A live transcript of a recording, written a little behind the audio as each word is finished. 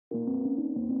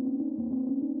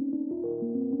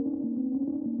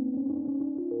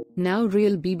Now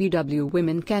real BBW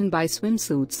women can buy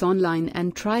swimsuits online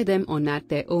and try them on at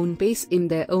their own pace in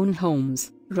their own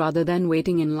homes, rather than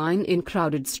waiting in line in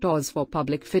crowded stores for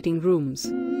public fitting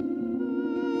rooms.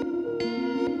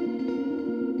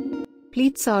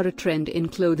 Pleats are a trend in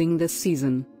clothing this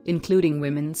season, including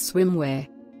women's swimwear.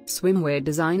 Swimwear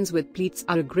designs with pleats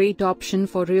are a great option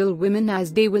for real women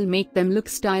as they will make them look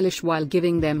stylish while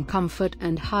giving them comfort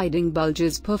and hiding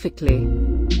bulges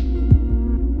perfectly.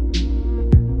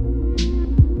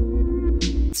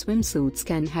 Swimsuits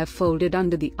can have folded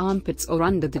under the armpits or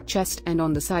under the chest and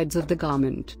on the sides of the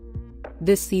garment.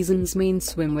 This season's main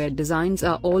swimwear designs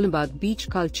are all about beach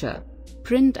culture.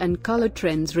 Print and color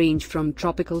trends range from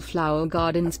tropical flower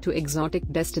gardens to exotic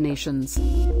destinations.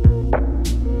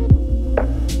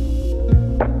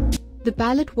 The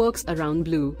palette works around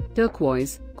blue,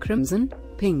 turquoise, crimson,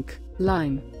 pink,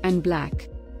 lime, and black.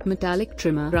 Metallic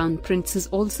trim around prints is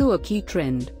also a key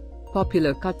trend.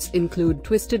 Popular cuts include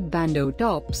twisted bandeau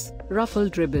tops,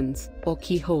 ruffled ribbons, or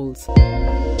keyholes.